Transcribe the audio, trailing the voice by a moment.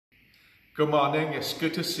Good morning, it's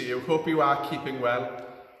good to see you. Hope you are keeping well.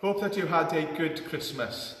 Hope that you had a good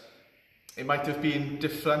Christmas. It might have been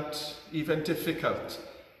different, even difficult,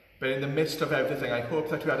 but in the midst of everything, I hope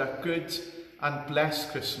that you had a good and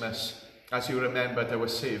blessed Christmas as you remembered our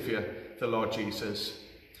Saviour, the Lord Jesus.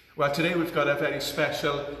 Well, today we've got a very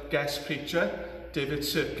special guest preacher, David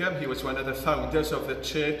Sercombe. He was one of the founders of the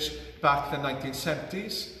church back in the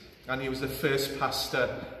 1970s, and he was the first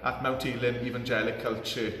pastor at Mount Elim Evangelical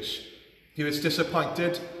Church. He was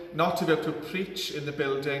disappointed not to be able to preach in the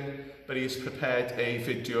building, but he's prepared a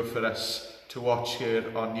video for us to watch here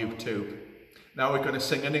on YouTube. Now we're going to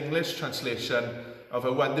sing an English translation of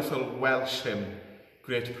a wonderful Welsh hymn,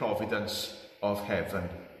 Great Providence of Heaven.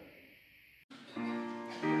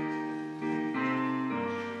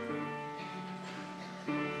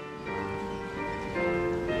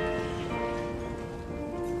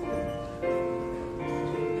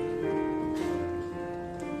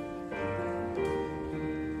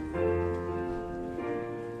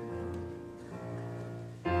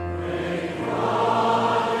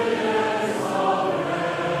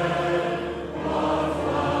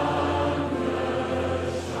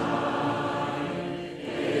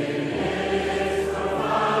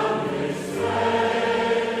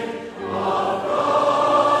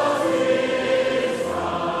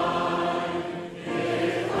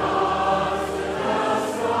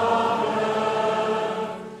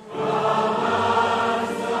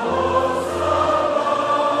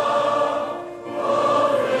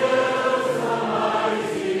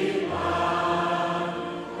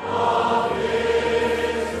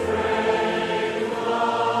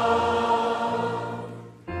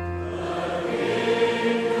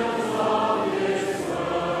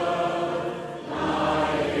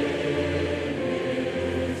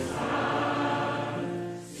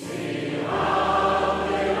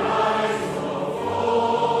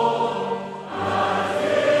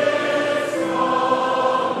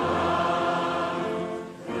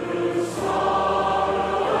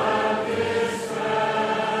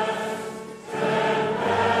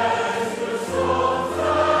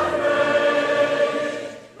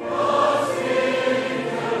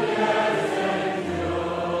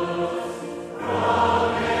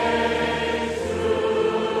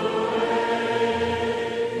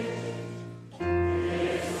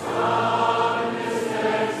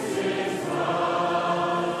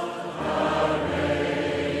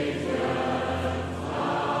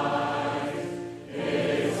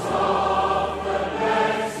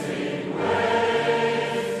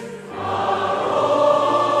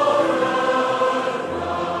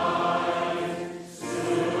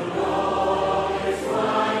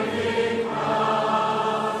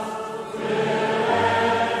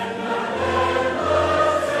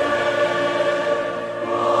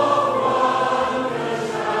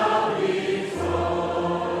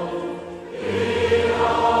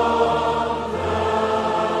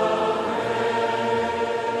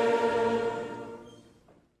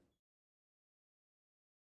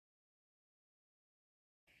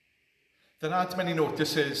 There aren't many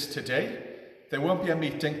notices today. There won't be a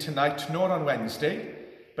meeting tonight nor on Wednesday,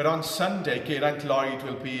 but on Sunday, Geraint Lloyd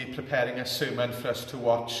will be preparing a sermon for us to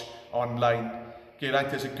watch online.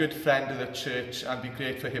 Geraint is a good friend of the church and it'd be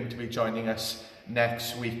great for him to be joining us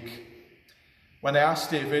next week. When I asked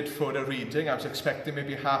David for a reading, I was expecting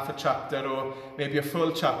maybe half a chapter or maybe a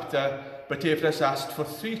full chapter, but David has asked for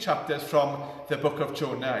 3 chapters from the book of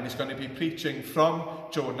Jonah, and he's going to be preaching from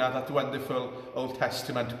Jonah, that wonderful Old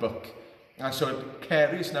Testament book. And so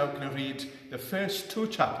Kerry's now going to read the first 2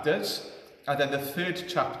 chapters, and then the 3rd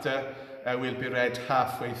chapter will be read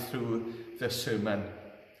halfway through the sermon.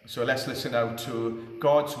 So let's listen now to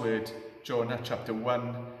God's word, Jonah chapter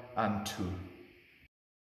 1 and 2.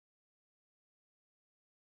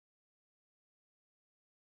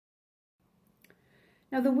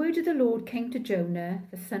 Now the word of the Lord came to Jonah,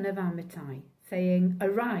 the son of Amittai, saying,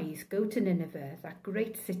 Arise, go to Nineveh, that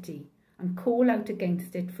great city, and call out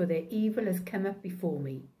against it, for their evil has come up before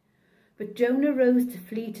me. But Jonah rose to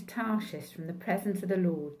flee to Tarshish from the presence of the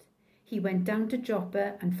Lord. He went down to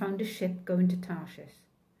Joppa and found a ship going to Tarshish.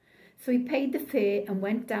 So he paid the fare and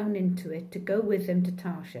went down into it to go with them to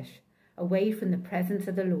Tarshish, away from the presence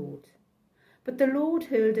of the Lord. But the Lord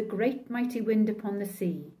hurled a great mighty wind upon the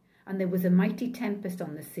sea, and there was a mighty tempest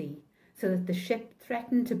on the sea, so that the ship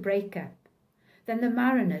threatened to break up. Then the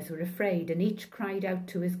mariners were afraid, and each cried out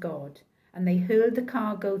to his God, and they hurled the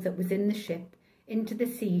cargo that was in the ship into the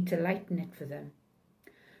sea to lighten it for them.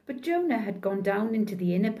 But Jonah had gone down into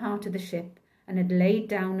the inner part of the ship, and had laid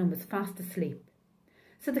down and was fast asleep.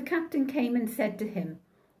 So the captain came and said to him,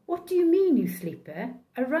 What do you mean, you sleeper?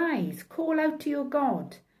 Arise, call out to your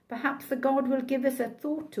God. Perhaps the God will give us a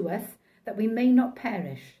thought to us that we may not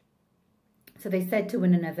perish." So they said to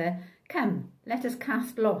one another, "Come, let us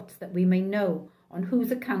cast lots, that we may know on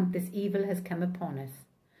whose account this evil has come upon us."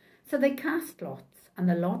 So they cast lots, and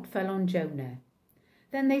the lot fell on Jonah.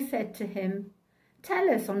 Then they said to him, "Tell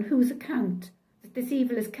us on whose account that this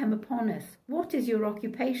evil has come upon us. What is your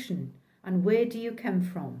occupation, and where do you come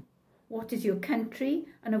from? What is your country,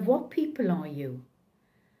 and of what people are you?"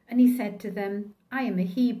 And he said to them, "I am a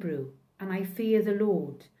Hebrew, and I fear the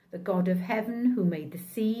Lord, the God of heaven, who made the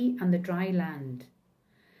sea and the dry land."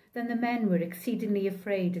 Then the men were exceedingly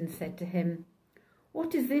afraid and said to him,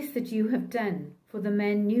 "What is this that you have done?" For the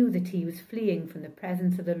men knew that he was fleeing from the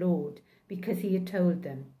presence of the Lord, because he had told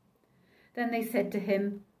them. Then they said to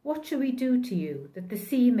him, "What shall we do to you, that the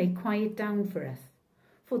sea may quiet down for us?"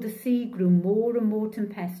 For the sea grew more and more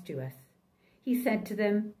tempestuous. He said to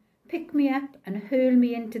them, "Pick me up and hurl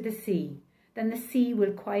me into the sea, then the sea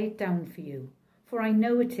will quiet down for you. For I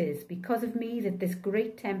know it is because of me that this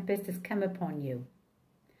great tempest has come upon you."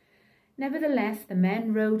 Nevertheless, the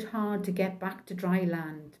men rowed hard to get back to dry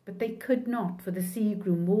land, but they could not, for the sea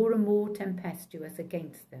grew more and more tempestuous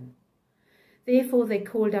against them. Therefore they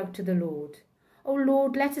called out to the Lord, "O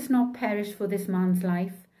Lord, let us not perish for this man's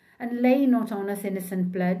life, and lay not on us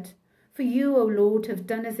innocent blood. For you, O Lord, have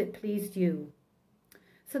done as it pleased you."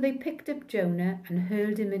 So they picked up Jonah and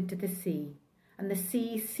hurled him into the sea, and the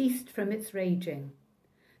sea ceased from its raging.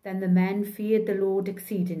 Then the men feared the Lord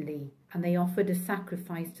exceedingly, and they offered a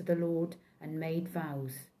sacrifice to the Lord and made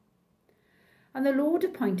vows. And the Lord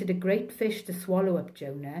appointed a great fish to swallow up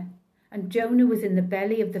Jonah, and Jonah was in the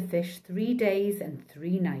belly of the fish 3 days and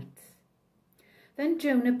 3 nights. Then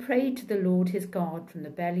Jonah prayed to the Lord his God from the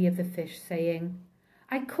belly of the fish, saying,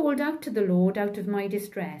 "I called out to the Lord out of my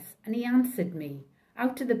distress, and he answered me.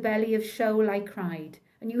 Out of the belly of Sheol I cried,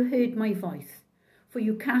 and you heard my voice. For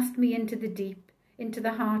you cast me into the deep, into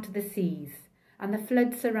the heart of the seas, and the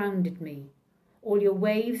flood surrounded me. All your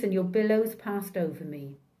waves and your billows passed over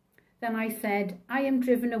me. Then I said, I am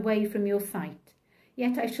driven away from your sight,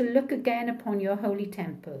 yet I shall look again upon your holy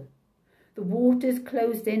temple. The waters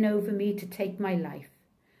closed in over me to take my life.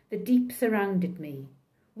 The deep surrounded me.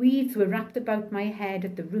 Weeds were wrapped about my head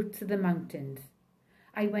at the roots of the mountains.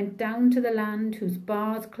 I went down to the land whose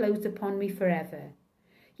bars closed upon me forever.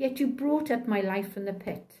 Yet you brought up my life from the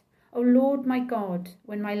pit. O Lord my God,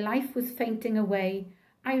 when my life was fainting away,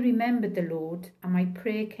 I remembered the Lord, and my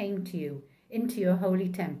prayer came to you, into your holy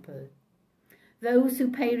temple. Those who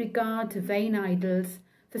pay regard to vain idols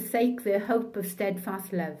forsake their hope of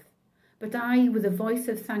steadfast love. But I, with a voice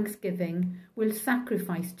of thanksgiving, will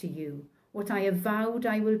sacrifice to you. What I have vowed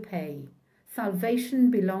I will pay.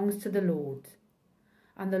 Salvation belongs to the Lord.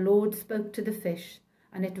 And the Lord spoke to the fish,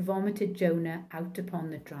 and it vomited Jonah out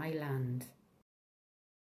upon the dry land.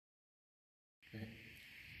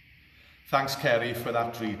 Thanks, Kerry, for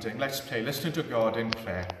that reading. Let's pray. Listen to God in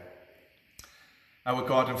prayer. Our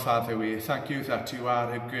God and Father, we thank you that you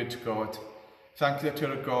are a good God. Thank you that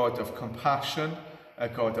you're a God of compassion, a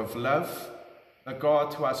God of love, a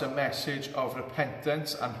God who has a message of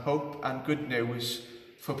repentance and hope and good news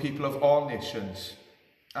for people of all nations.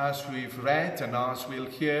 As we've read and as we'll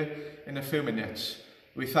hear in a few minutes,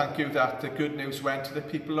 we thank you that the good news went to the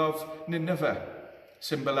people of Nineveh,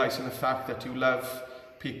 symbolising the fact that you love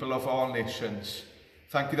people of all nations.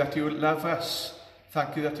 Thank you that you love us.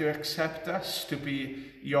 Thank you that you accept us to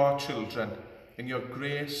be your children. In your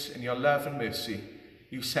grace, in your love and mercy,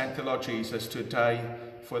 you sent the Lord Jesus to die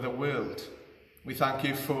for the world. We thank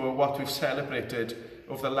you for what we've celebrated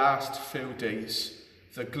over the last few days,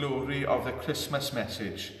 the glory of the Christmas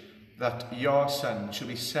message, that your Son should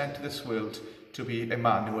be sent to this world to be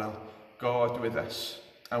Emmanuel, God with us.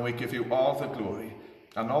 And we give you all the glory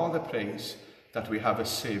and all the praise that we have a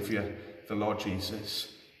Saviour, the Lord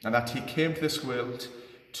Jesus, and that he came to this world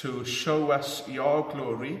to show us your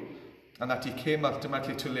glory, and that he came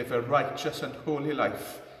ultimately to live a righteous and holy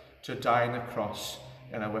life, to die on a cross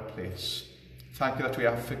in our place. Thank you that we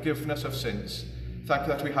have forgiveness of sins. Thank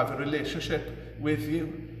you that we have a relationship with you,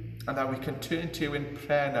 and that we can turn to you in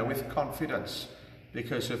prayer now with confidence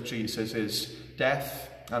because of Jesus' death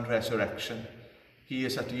and resurrection. He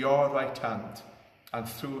is at your right hand, and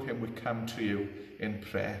through him we come to you in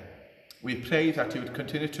prayer. We pray that you would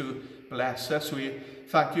continue to bless us. We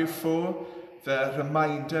thank you for the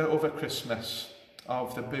reminder over Christmas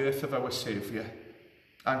of the birth of our Saviour.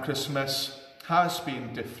 And Christmas has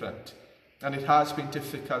been different, and it has been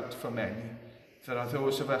difficult for many. There are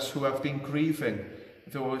those of us who have been grieving,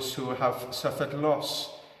 those who have suffered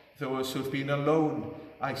loss, those who have been alone,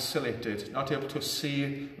 isolated, not able to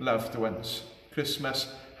see loved ones.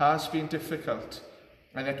 Christmas has been difficult,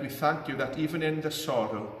 And yet we thank you that even in the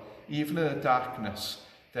sorrow, even in the darkness,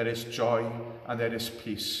 there is joy and there is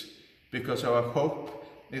peace, because our hope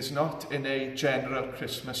is not in a general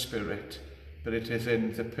Christmas spirit, but it is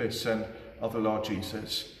in the person of the Lord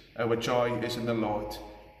Jesus. Our joy is in the Lord.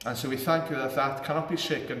 And so we thank you that that cannot be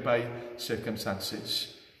shaken by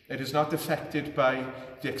circumstances. It is not affected by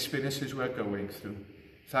the experiences we're going through.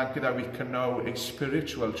 Thank you that we can know a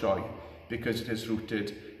spiritual joy because it is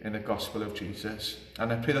rooted in the gospel of Jesus.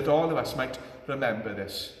 And I pray that all of us might remember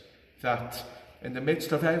this, that in the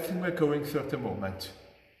midst of everything we're going through at the moment,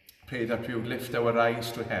 pray that we would lift our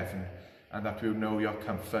eyes to heaven and that we would know your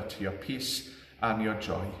comfort, your peace and your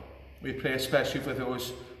joy. We pray especially for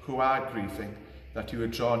those who are grieving, that you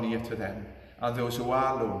would draw near to them, and those who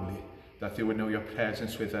are lonely, that they would know your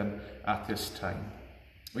presence with them at this time.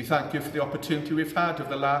 We thank you for the opportunity we've had over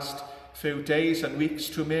the last few days and weeks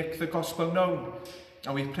to make the gospel known.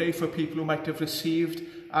 And we pray for people who might have received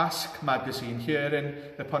Ask magazine here in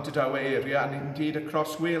the Pontardawe area and indeed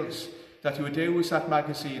across Wales, that you would use that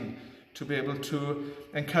magazine to be able to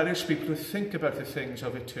encourage people to think about the things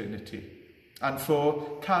of eternity. And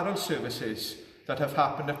for carol services that have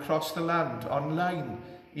happened across the land, online,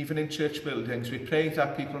 even in church buildings, we pray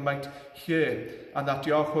that people might hear and that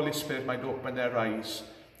your Holy Spirit might open their eyes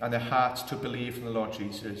and their hearts to believe in the Lord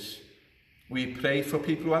Jesus. We pray for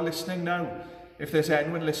people who are listening now. If there's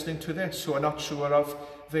anyone listening to this who are not sure of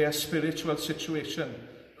their spiritual situation,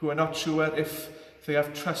 who are not sure if they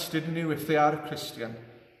have trusted in you, if they are a Christian,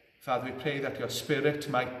 Father, we pray that your Spirit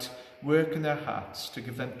might work in their hearts to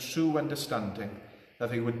give them true understanding, that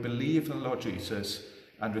they would believe in the Lord Jesus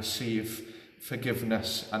and receive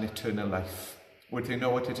forgiveness and eternal life. Would they know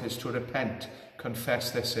what it is to repent,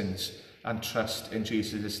 confess their sins and trust in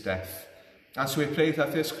Jesus' death. And so we pray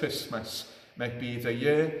that this Christmas might be the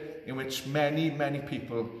year in which many, many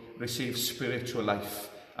people receive spiritual life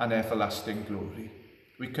and everlasting glory.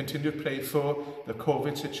 We continue to pray for the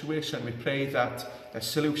COVID situation. We pray that a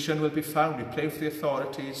solution will be found. We pray for the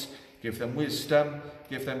authorities, give them wisdom,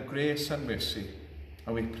 give them grace and mercy.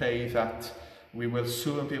 And we pray that we will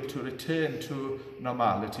soon be able to return to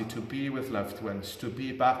normality, to be with loved ones, to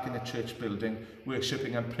be back in the church building,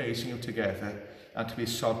 worshipping and praising you together, and to be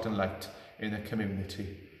salt and light in the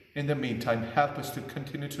community. In the meantime, help us to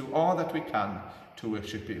continue to do all that we can to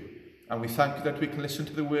worship you. And we thank you that we can listen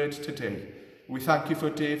to the word today. We thank you for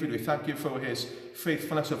David. We thank you for his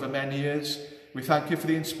faithfulness over many years. We thank you for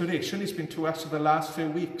the inspiration he's been to us over the last few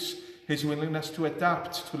weeks, his willingness to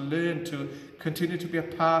adapt, to learn, to continue to be a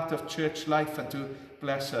part of church life and to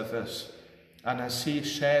bless others. And as he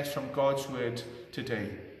shares from God's word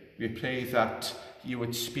today, we pray that you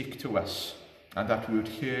would speak to us and that we would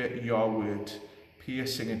hear your word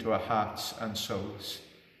piercing into our hearts and souls.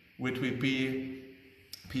 Would we be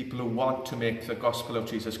people who want to make the gospel of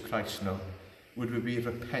Jesus Christ known? Would we be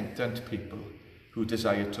repentant people who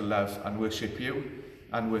desire to love and worship you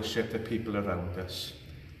and worship the people around us?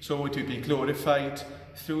 So would you be glorified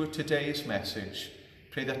through today's message?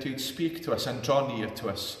 Pray that you'd speak to us and draw near to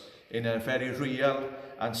us in a very real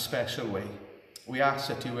and special way. We ask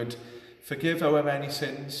that you would forgive our many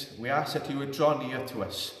sins. We ask that you would draw near to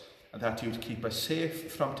us and that you would keep us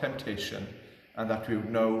safe from temptation, and that we would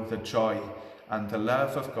know the joy and the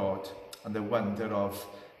love of God and the wonder of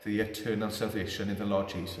the eternal salvation in the Lord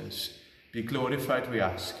Jesus. Be glorified, we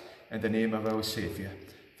ask, in the name of our Saviour,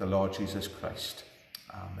 the Lord Jesus Christ.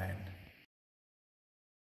 Amen.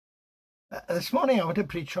 This morning I want to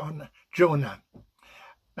preach on Jonah.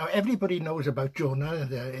 Now everybody knows about Jonah.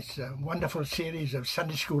 It's a wonderful series of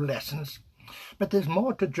Sunday school lessons, but there's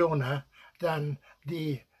more to Jonah than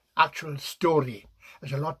the actual story.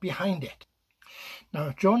 There's a lot behind it.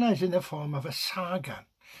 Now Jonah is in the form of a saga,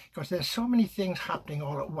 because there's so many things happening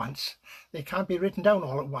all at once. They can't be written down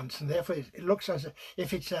all at once, and therefore it looks as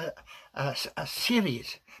if it's a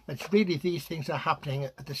series, but it's really these things are happening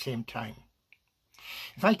at the same time.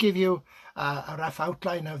 If I give you a rough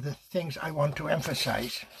outline of the things I want to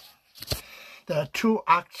emphasize, there are two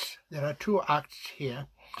acts here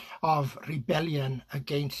of rebellion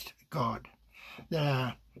against God. There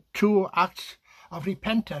are two acts of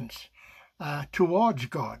repentance towards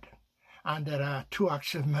God, and there are two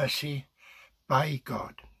acts of mercy by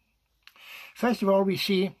God. First of all, we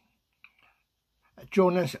see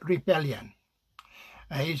Jonah's rebellion.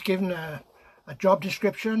 He's given a job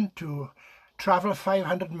description to travel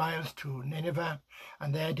 500 miles to Nineveh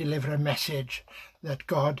and there deliver a message that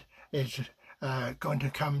God is going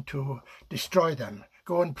to come to destroy them.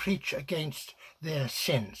 Go and preach against their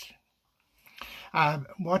sins.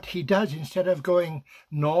 What he does, instead of going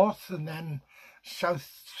north and then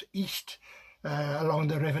southeast along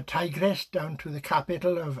the river Tigris down to the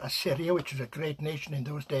capital of Assyria, which was a great nation in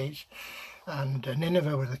those days, and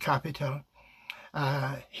Nineveh was the capital.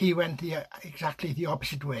 He went exactly the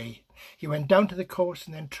opposite way. He went down to the coast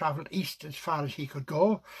and then travelled east as far as he could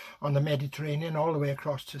go on the Mediterranean, all the way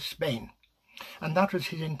across to Spain. And that was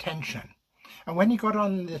his intention. And when he got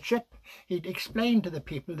on the ship, he'd explained to the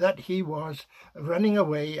people that he was running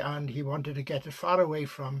away and he wanted to get as far away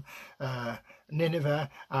from Nineveh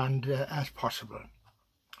and as possible.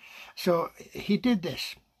 So he did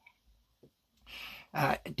this.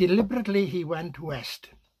 Deliberately he went west,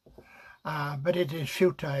 but it is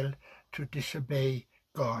futile to disobey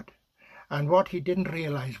God. And what he didn't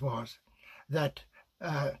realize was that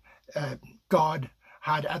God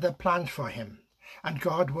had other plans for him. And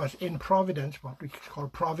God was in providence, what we call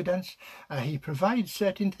providence. He provides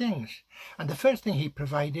certain things. And the first thing he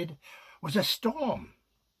provided was a storm.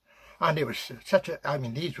 And it was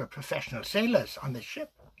these were professional sailors on the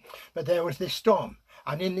ship. But there was this storm.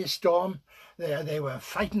 And in this storm, they were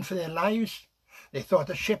fighting for their lives. They thought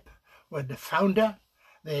the ship would founder.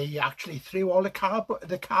 They actually threw all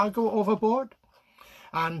the cargo overboard.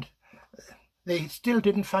 And they still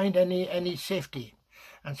didn't find any safety.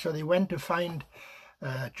 And so they went to find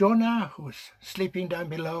Jonah, who was sleeping down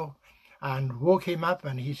below, and woke him up.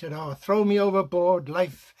 And he said, "Oh, throw me overboard.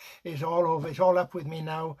 Life is all over. It's all up with me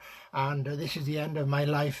now. And this is the end of my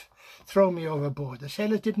life. Throw me overboard." The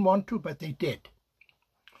sailors didn't want to, but they did.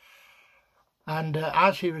 And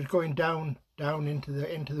as he was going down into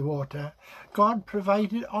the water, God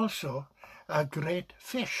provided also a great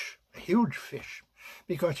fish, a huge fish,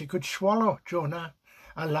 because he could swallow Jonah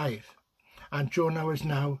alive. And Jonah was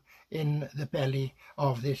now in the belly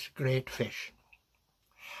of this great fish.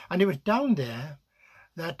 And it was down there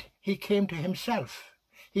that he came to himself.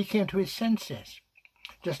 He came to his senses,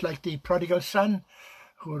 just like the prodigal son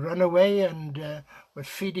who ran away and was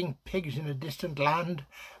feeding pigs in a distant land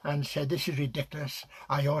and said, "This is ridiculous,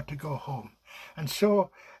 I ought to go home." And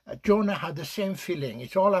so Jonah had the same feeling.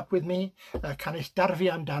 It's all up with me, canis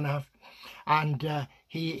darfi amdanaf. And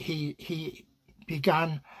he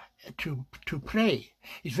began to pray.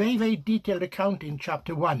 It's very, very detailed account in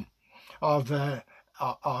chapter 1 of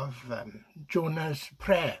Jonah's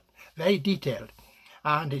prayer, very detailed.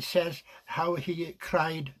 And it says how he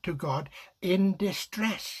cried to God in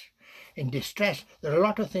distress. In distress. There are a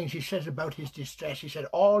lot of things he says about his distress. He said,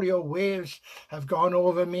 "All your waves have gone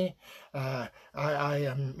over me. I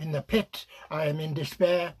am in the pit. I am in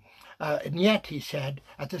despair." And yet, he said,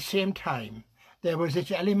 at the same time, there was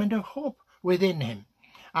this element of hope within him.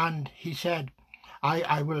 And he said,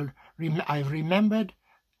 I've remembered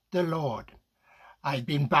the Lord. I've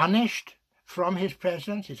been banished from his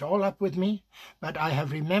presence. It's all up with me, but I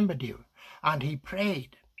have remembered you. And he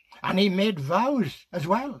prayed. And he made vows as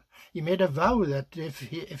well. He made a vow that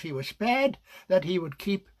if he was spared, that he would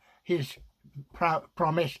keep his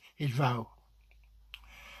promise, his vow.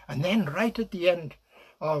 And then right at the end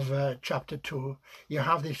of chapter 2, you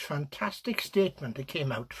have this fantastic statement that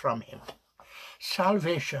came out from him.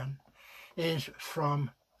 Salvation is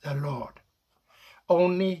from the Lord.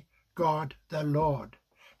 Only God the Lord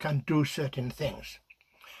can do certain things.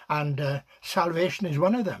 And salvation is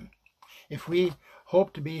one of them. If we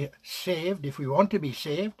hope to be saved, if we want to be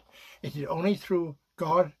saved, it is only through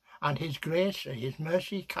God and his grace, his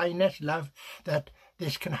mercy, kindness, love, that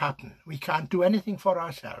this can happen. We can't do anything for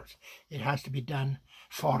ourselves. It has to be done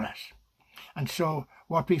for us. And so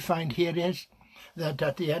what we find here is that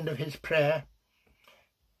at the end of his prayer,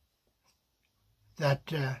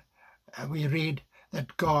 that we read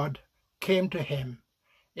that God came to him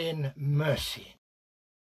in mercy.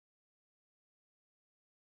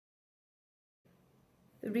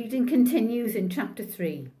 The reading continues in chapter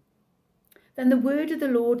 3. Then the word of the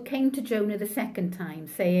Lord came to Jonah the second time,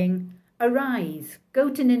 saying, "Arise,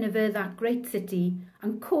 go to Nineveh, that great city,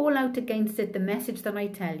 and call out against it the message that I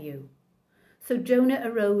tell you." So Jonah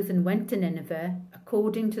arose and went to Nineveh,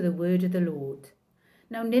 according to the word of the Lord.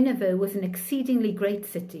 Now Nineveh was an exceedingly great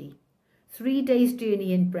city, 3 days'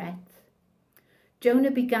 journey in breadth.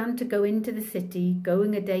 Jonah began to go into the city,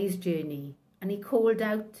 going a day's journey, and he called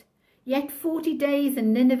out, "Yet 40 days,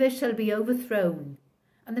 and Nineveh shall be overthrown."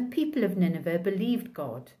 And the people of Nineveh believed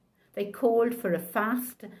God. They called for a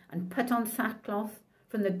fast and put on sackcloth,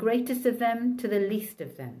 from the greatest of them to the least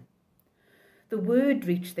of them. The word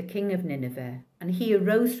reached the king of Nineveh, and he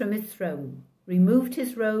arose from his throne, removed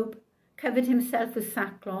his robe, covered himself with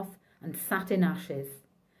sackcloth, and sat in ashes.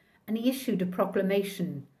 And he issued a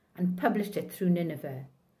proclamation and published it through Nineveh.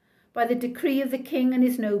 By the decree of the king and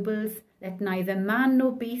his nobles, let neither man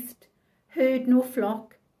nor beast, herd nor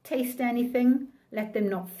flock, taste anything, Let them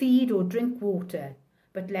not feed or drink water,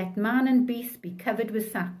 but let man and beast be covered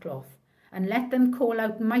with sackcloth, and let them call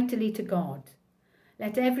out mightily to God.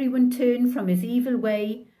 Let everyone turn from his evil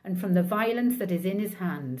way and from the violence that is in his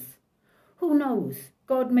hands. Who knows?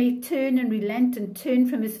 God may turn and relent and turn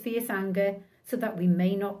from his fierce anger, so that we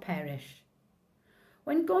may not perish.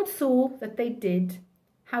 When God saw that they did,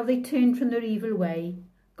 how they turned from their evil way,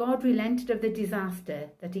 God relented of the disaster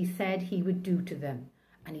that he said he would do to them,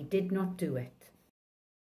 and he did not do it.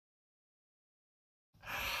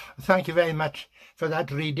 Thank you very much for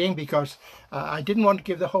that reading, because I didn't want to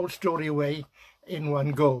give the whole story away in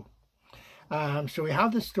one go. So we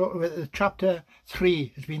have the story. Chapter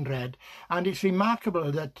 3 has been read, and it's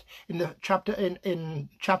remarkable that in the chapter in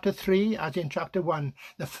chapter 3, as in chapter 1,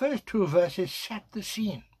 the first two verses set the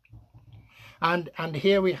scene. And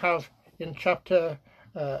here we have in chapter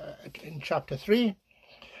 3,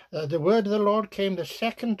 the word of the Lord came the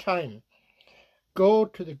second time. Go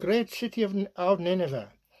to the great city of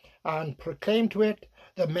Nineveh and proclaim to it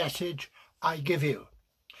the message I give you.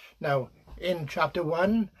 Now, in chapter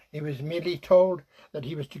 1, he was merely told that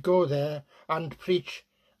he was to go there and preach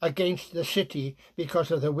against the city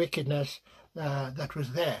because of the wickedness that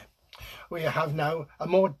was there. We have now a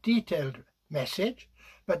more detailed message,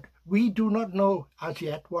 but we do not know as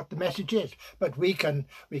yet what the message is. But we can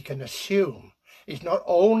assume it's not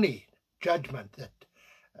only judgment that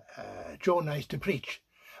Jonah is to preach,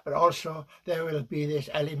 but also there will be this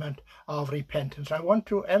element of repentance. I want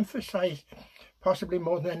to emphasize, possibly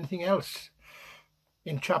more than anything else,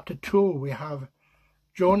 in chapter 2 we have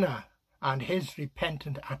Jonah and his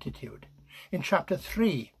repentant attitude. In chapter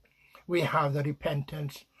 3 we have the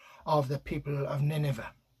repentance of the people of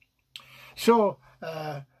Nineveh. So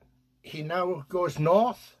he now goes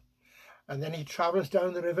north, and then he travels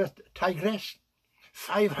down the river Tigris,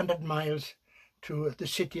 500 miles to the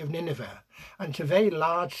city of Nineveh. And it's a very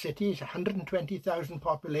large city, it's 120,000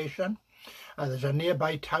 population. There's a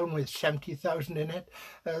nearby town with 70,000 in it.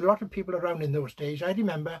 A lot of people around in those days. I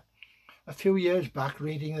remember a few years back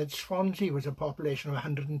reading that Swansea was a population of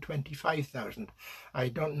 125,000. I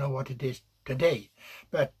don't know what it is today,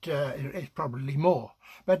 but it's probably more.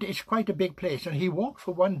 But it's quite a big place. And he walked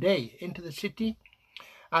for one day into the city,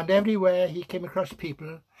 and everywhere he came across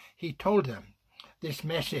people, he told them this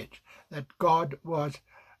message that God was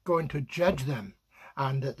going to judge them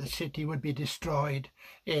and that the city would be destroyed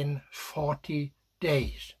in 40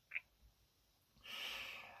 days.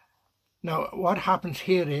 Now, what happens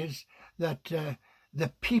here is that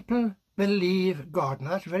the people believe God.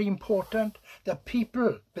 Now, that's very important. The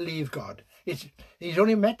people believe God. He's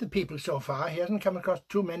only met the people so far. He hasn't come across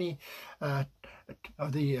too many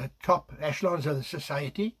of the top echelons of the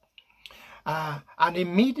society. And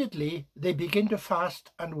immediately they begin to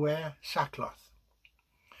fast and wear sackcloth.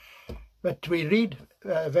 But we read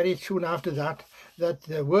very soon after that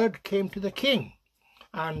the word came to the king,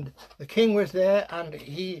 and the king was there, and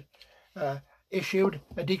he issued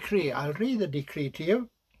a decree. I'll read the decree to you.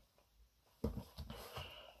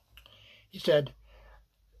 He said,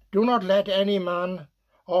 "Do not let any man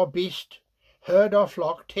or beast, herd or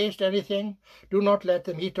flock taste anything. Do not let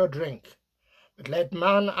them eat or drink. But let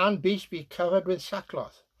man and beast be covered with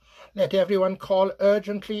sackcloth. Let everyone call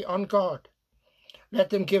urgently on God. Let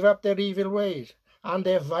them give up their evil ways and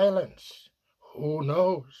their violence. Who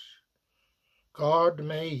knows? God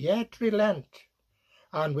may yet relent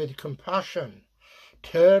and with compassion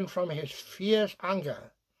turn from his fierce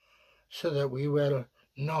anger so that we will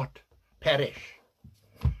not perish."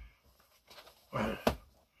 Well,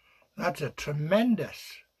 that's a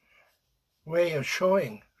tremendous way of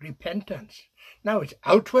showing repentance. Now, it's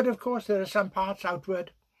outward, of course. There are some parts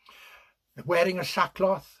outward. Wearing a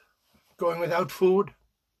sackcloth, going without food.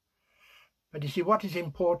 But you see, what is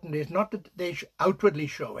important is not that they outwardly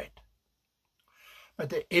show it, but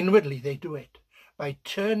that inwardly they do it by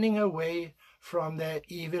turning away from their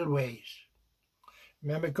evil ways.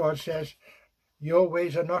 Remember, God says, your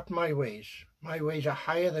ways are not my ways. My ways are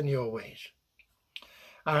higher than your ways.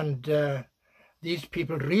 And these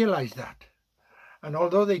people realized that. And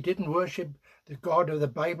although they didn't worship the God of the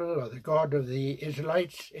Bible or the God of the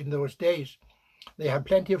Israelites in those days, they had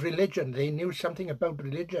plenty of religion. They knew something about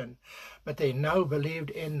religion, but they now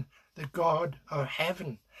believed in the God of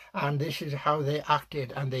heaven. And this is how they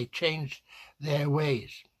acted, and they changed their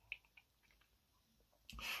ways.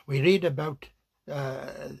 We read about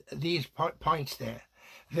these points there.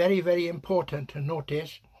 Very, very important to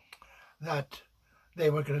notice that they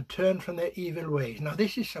were going to turn from their evil ways. Now,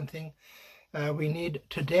 this is something we need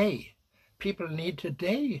today. People need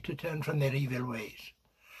today to turn from their evil ways.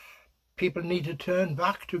 people need to turn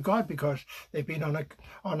back to God because they've been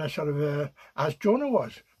on a sort of as Jonah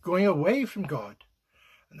was, going away from God.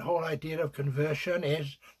 And the whole idea of conversion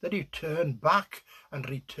is that you turn back and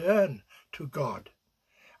return to God.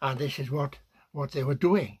 And this is what they were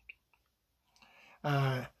doing.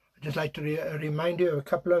 I'd just like to remind you of a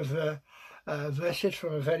couple of verses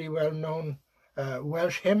from a very well-known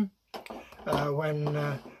Welsh hymn.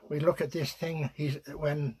 When we look at this thing,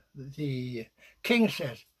 when the king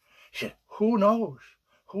says, who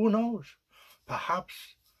knows, perhaps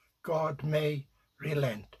God may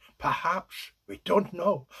relent, perhaps, we don't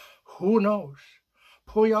know, who knows,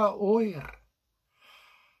 pwy a oer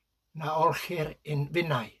na olchir in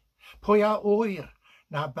finnau, pwy a oer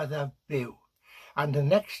na byddaf byw. And the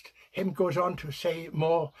next hymn goes on to say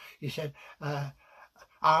more. He said,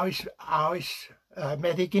 oes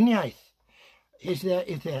meddyginiaeth, is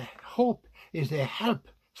there hope, is there help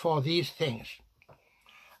for these things?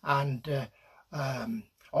 And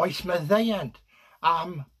oes maddeuant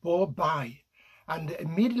am bob bai. And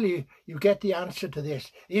immediately you get the answer to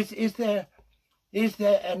this. Is there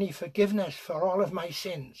any forgiveness for all of my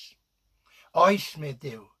sins? Oes me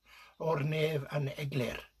Duw, o'r nef yn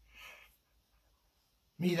eglur.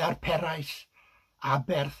 Mi ddarperais a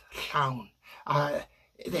berth llawn.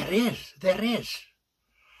 There is.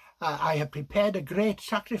 I have prepared a great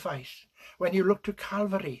sacrifice. When you look to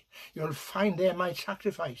Calvary, you'll find there my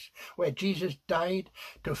sacrifice, where Jesus died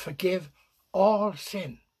to forgive all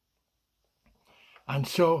sin. And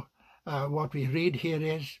so what we read here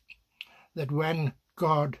is that when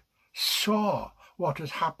God saw what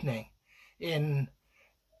was happening in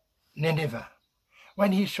Nineveh,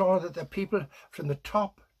 when he saw that the people from the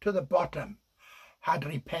top to the bottom had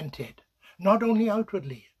repented, not only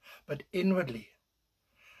outwardly, but inwardly,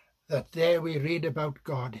 that there we read about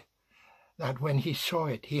God, that when he saw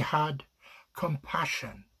it, he had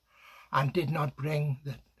compassion and did not bring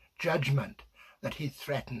the judgment that he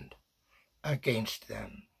threatened against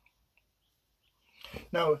them.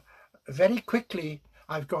 Now, very quickly,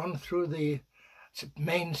 I've gone through the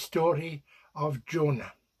main story of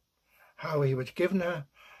Jonah, how he was given a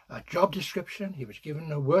job description, he was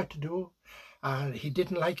given a work to do, and he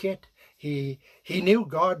didn't like it. He knew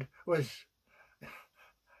God was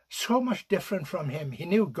so much different from him. He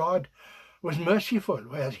knew God was merciful,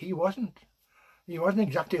 whereas he wasn't. He wasn't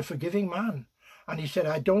exactly a forgiving man. And he said,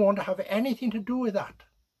 I don't want to have anything to do with that.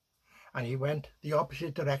 And he went the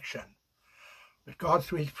opposite direction. But God,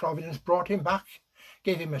 through his providence, brought him back,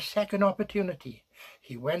 gave him a second opportunity.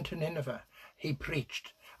 He went to Nineveh, he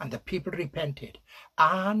preached, and the people repented,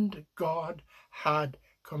 and God had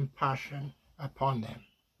compassion upon them.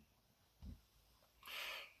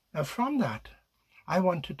 Now from that, I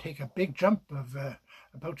want to take a big jump of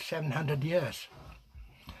about 700 years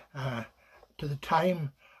to the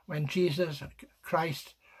time when Jesus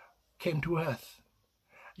Christ came to earth.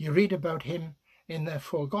 You read about him in the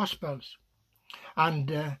 4 Gospels,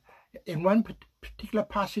 and in one particular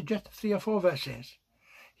passage, just 3 or 4 verses,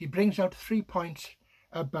 he brings out 3 points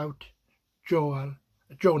about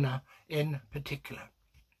Jonah in particular.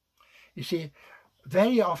 You see,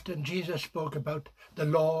 very often Jesus spoke about the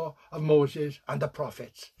law of Moses and the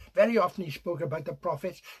prophets. Very often he spoke about the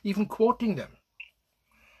prophets, even quoting them.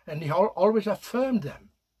 And he always affirmed them.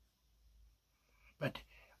 But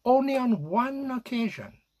only on one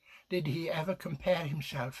occasion did he ever compare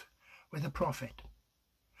himself with a prophet.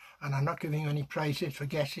 And I'm not giving you any prizes for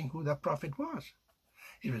guessing who that prophet was.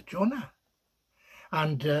 It was Jonah.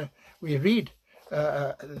 And we read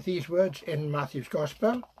these words in Matthew's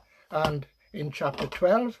Gospel, and in chapter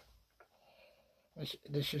 12,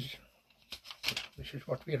 this is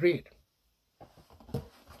what we read.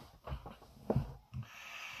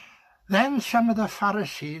 Then some of the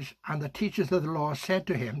Pharisees and the teachers of the law said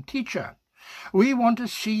to him, Teacher, we want to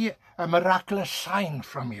see a miraculous sign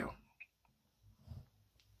from you.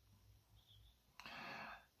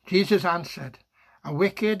 Jesus answered, a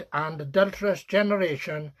wicked and adulterous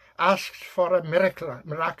generation asks for a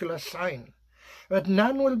miraculous sign, but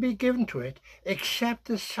none will be given to it except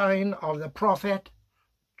the sign of the prophet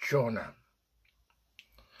Jonah.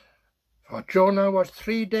 For Jonah was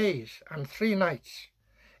 3 days and 3 nights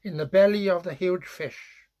in the belly of the huge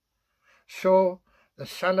fish. So the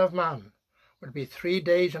Son of Man will be 3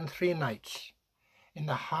 days and 3 nights in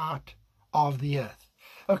the heart of the earth.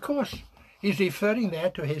 Of course, he's referring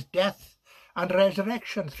there to his death and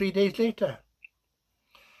resurrection 3 days later.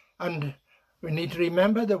 And we need to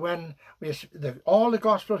remember that when all the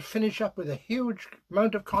Gospels finish up with a huge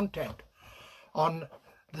amount of content on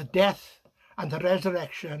the death and the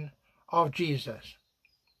resurrection of Jesus.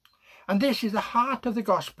 And this is the heart of the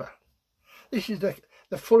Gospel. This is the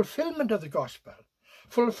the fulfillment of the gospel,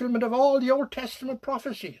 fulfillment of all the Old Testament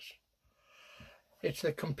prophecies. It's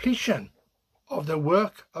the completion of the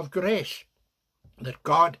work of grace that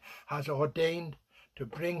God has ordained to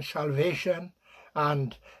bring salvation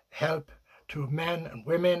and help to men and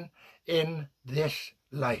women in this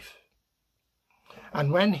life.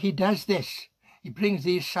 And when he does this, he brings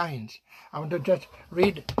these signs. I want to just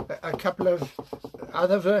read a couple of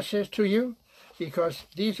other verses to you, because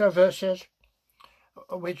these are verses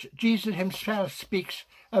which Jesus himself speaks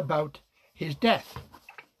about his death.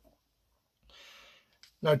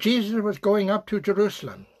 Now Jesus was going up to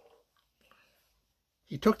Jerusalem.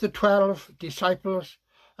 He took the 12 disciples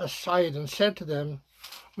aside and said to them,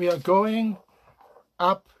 "We are going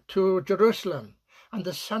up to Jerusalem, and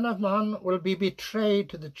the Son of Man will be betrayed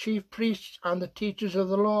to the chief priests and the teachers of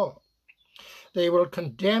the law. They will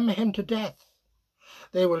condemn him to death.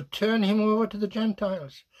 They will turn him over to the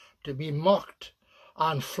Gentiles to be mocked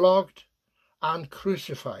and flogged and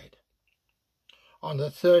crucified. On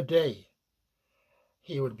the third day,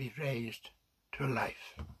 he will be raised to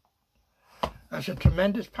life." That's a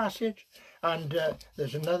tremendous passage, and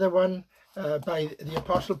there's another one by the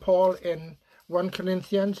Apostle Paul in 1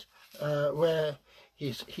 Corinthians where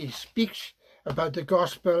he speaks about the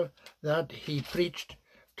gospel that he preached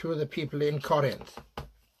to the people in Corinth.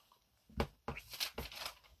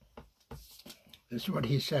 This is what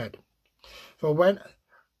he said. "For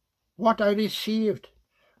what I received,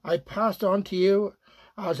 I passed on to you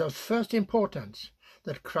as of first importance,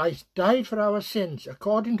 that Christ died for our sins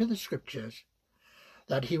according to the Scriptures,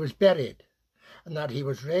 that he was buried, and that he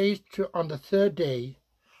was raised on the third day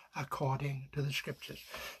according to the Scriptures."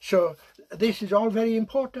 So this is all very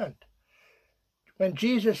important. When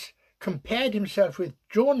Jesus compared himself with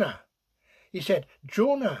Jonah, he said,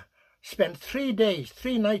 "Jonah spent 3 days,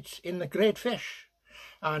 3 nights in the great fish,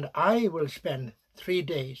 and I will spend 3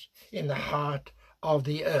 days in the heart of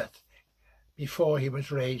the earth," before he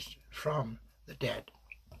was raised from the dead.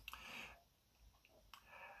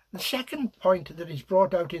 The second point that is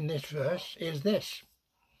brought out in this verse is this,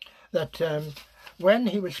 that when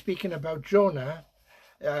he was speaking about Jonah,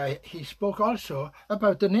 he spoke also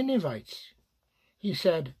about the Ninevites. He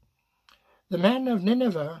said, "The men of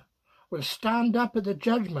Nineveh will stand up at the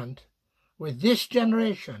judgment with this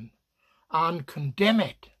generation and condemn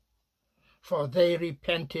it, for they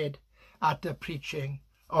repented at the preaching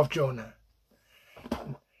of Jonah."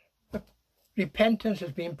 Repentance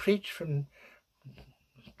has been preached from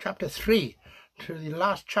chapter 3 to the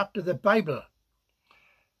last chapter of the Bible,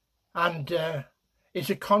 and it's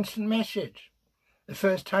a constant message. The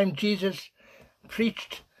first time Jesus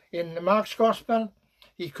preached in Mark's Gospel,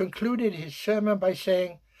 he concluded his sermon by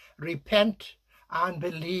saying, "Repent and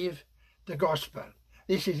believe the gospel."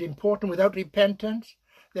 This is important. Without repentance,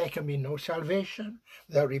 there can be no salvation.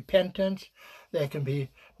 Without repentance, there can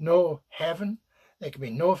be no heaven. There can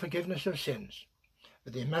be no forgiveness of sins.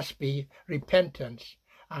 But there must be repentance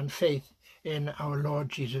and faith in our Lord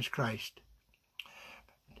Jesus Christ.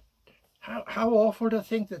 How awful to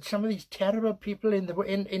think that some of these terrible people in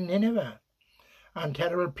Nineveh, and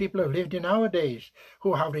terrible people who have lived in our days,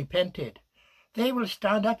 who have repented, they will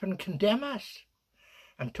stand up and condemn us.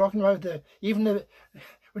 And talking about we're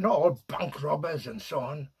not all bank robbers and so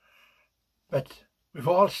on, but we've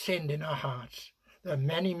all sinned in our hearts. There are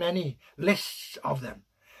many, many lists of them,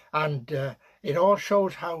 and it all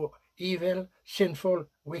shows how evil, sinful,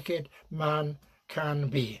 wicked man can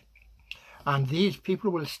be. And these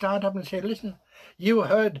people will stand up and say, "Listen, you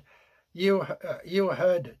heard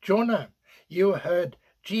Jonah, you heard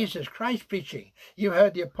Jesus Christ preaching, you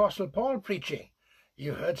heard the Apostle Paul preaching,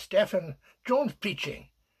 you heard Stephen Jones preaching,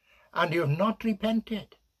 and you have not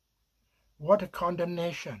repented." What a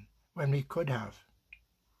condemnation when we could have.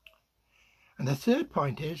 And the third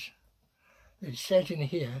point is, it says in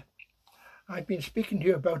here, I've been speaking to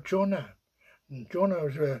you about Jonah. Jonah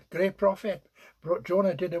was a great prophet.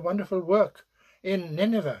 Jonah did a wonderful work in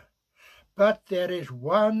Nineveh. But there is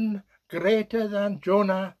one greater than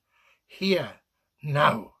Jonah here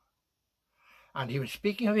now. And he was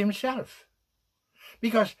speaking of himself.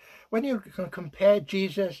 Because when you compare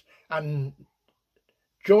Jesus and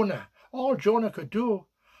Jonah, all Jonah could do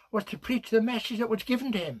was to preach the message that was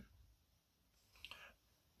given to him.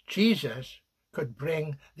 Jesus could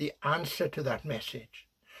bring the answer to that message.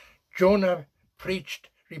 Jonah preached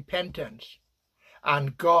repentance,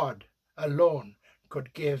 and God alone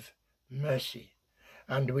could give mercy.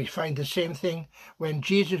 And we find the same thing when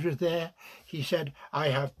Jesus was there. He said, "I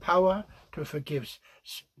have power to forgive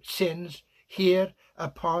sins here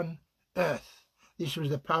upon earth." This was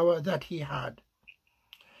the power that he had.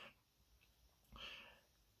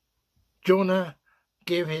 Jonah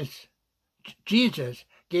Jesus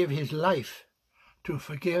gave his life to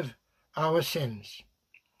forgive our sins.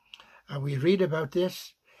 And we read about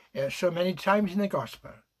this so many times in the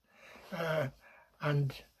Gospel.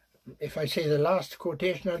 And if I say the last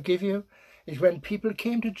quotation I'll give you is when people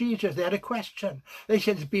came to Jesus, they had a question. They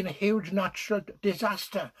said there's been a huge natural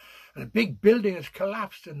disaster, and a big building has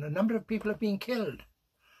collapsed, and a number of people have been killed.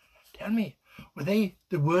 Tell me, were they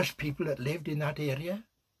the worst people that lived in that area?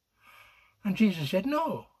 And Jesus said,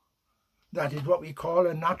 no, that is what we call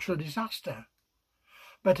a natural disaster.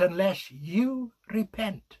 But unless you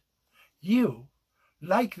repent, you,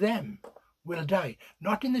 like them, will die.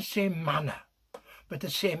 Not in the same manner, but the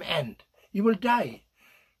same end. You will die.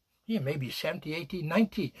 You may be 70, 80,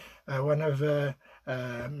 90. One of the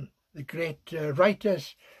great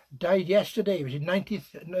writers died yesterday. He was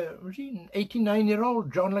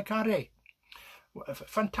 89-year-old John le Carré. A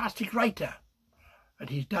fantastic writer. And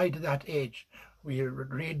he's died at that age. We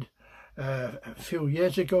read a few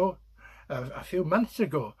years ago, a few months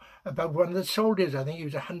ago, about one of the soldiers. I think he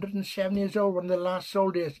was 107 years old, one of the last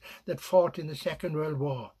soldiers that fought in the Second World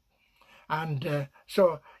War. And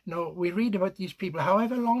so, we read about these people.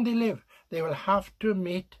 However long they live, they will have to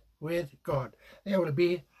meet with God. There will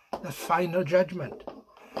be the final judgment.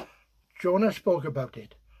 Jonah spoke about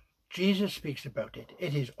it. Jesus speaks about it.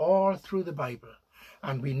 It is all through the Bible.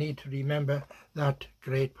 And we need to remember that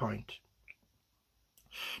great point.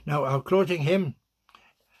 Now, our closing hymn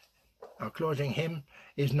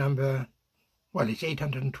is it's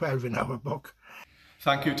 812 in our book.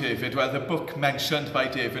 Thank you, David. Well, the book mentioned by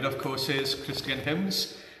David, of course, is Christian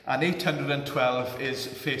Hymns, and 812 is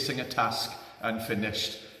Facing a Task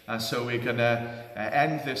Unfinished. And so we're going to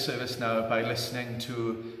end this service now by listening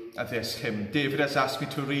to this hymn. David has asked me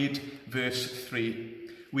to read verse 3.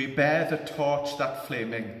 We bear the torch that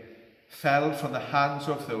flaming fell from the hands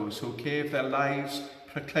of those who gave their lives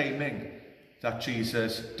proclaiming that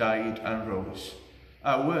Jesus died and rose.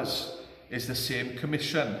 Ours is the same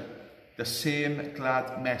commission, the same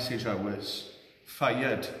glad message ours,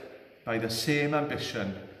 fired by the same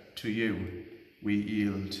ambition. To you we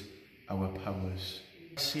yield our powers.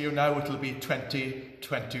 See you now, it'll be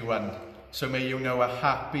 2021. So may you know a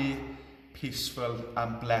happy, peaceful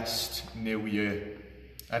and blessed new year.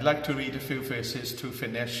 I'd like to read a few verses to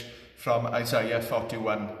finish from Isaiah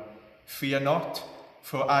 41. Fear not,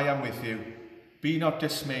 for I am with you. Be not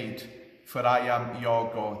dismayed, for I am your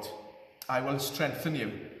God. I will strengthen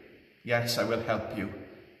you. Yes, I will help you.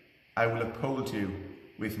 I will uphold you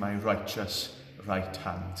with my righteous right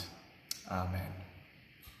hand. Amen.